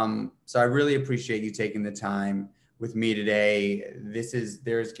 So I really appreciate you taking the time with me today.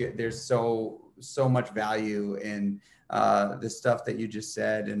 There's so much value in the stuff that you just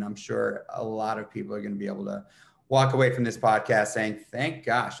said. And I'm sure a lot of people are going to be able to walk away from this podcast saying, thank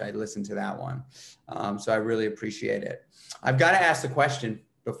gosh, I listened to that one. So I really appreciate it. I've got to ask the question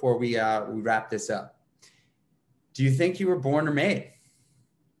before we wrap this up. Do you think you were born or made?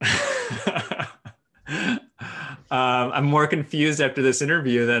 I'm more confused after this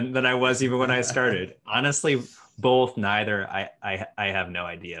interview than I was even when I started. Honestly, both, neither. I have no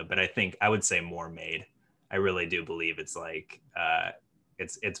idea, but I think I would say more made. I really do believe it's like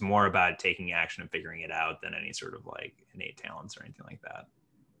it's more about taking action and figuring it out than any sort of like innate talents or anything like that.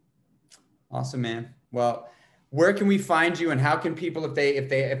 Awesome, man. Well, where can we find you, and how can people,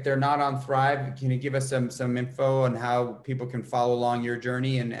 if they're not on Thrive, can you give us some info on how people can follow along your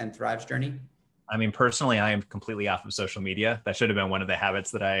journey and Thrive's journey? I mean, personally, I am completely off of social media. That should have been one of the habits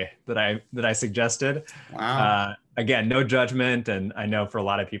that I suggested. Wow. Again, no judgment, and I know for a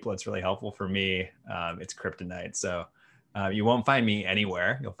lot of people, it's really helpful. For me, it's kryptonite. So you won't find me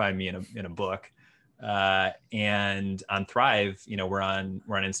anywhere. You'll find me in a book. And on Thrive, we're on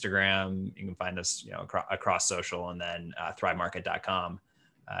Instagram. You can find us, across social, and then thrivemarket.com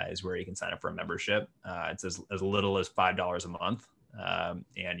is where you can sign up for a membership. It's as little as $5 a month.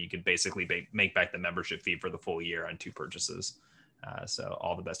 And you could basically make back the membership fee for the full year on 2 purchases. So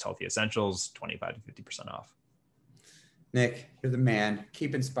all the best healthy essentials, 25 to 50% off. Nick, you're the man.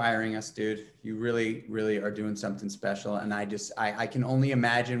 Keep inspiring us, dude. You really, really are doing something special. And I can only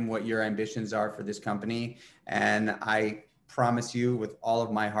imagine what your ambitions are for this company. And I promise you with all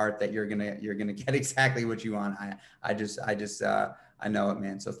of my heart that you're gonna get exactly what you want. I know it,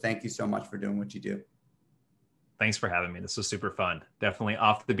 man. So thank you so much for doing what you do. Thanks for having me. This was super fun. Definitely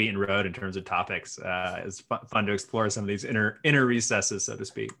off the beaten road in terms of topics. It's fun to explore some of these inner recesses, so to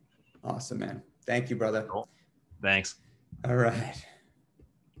speak. Awesome, man. Thank you, brother. Cool. Thanks. All right.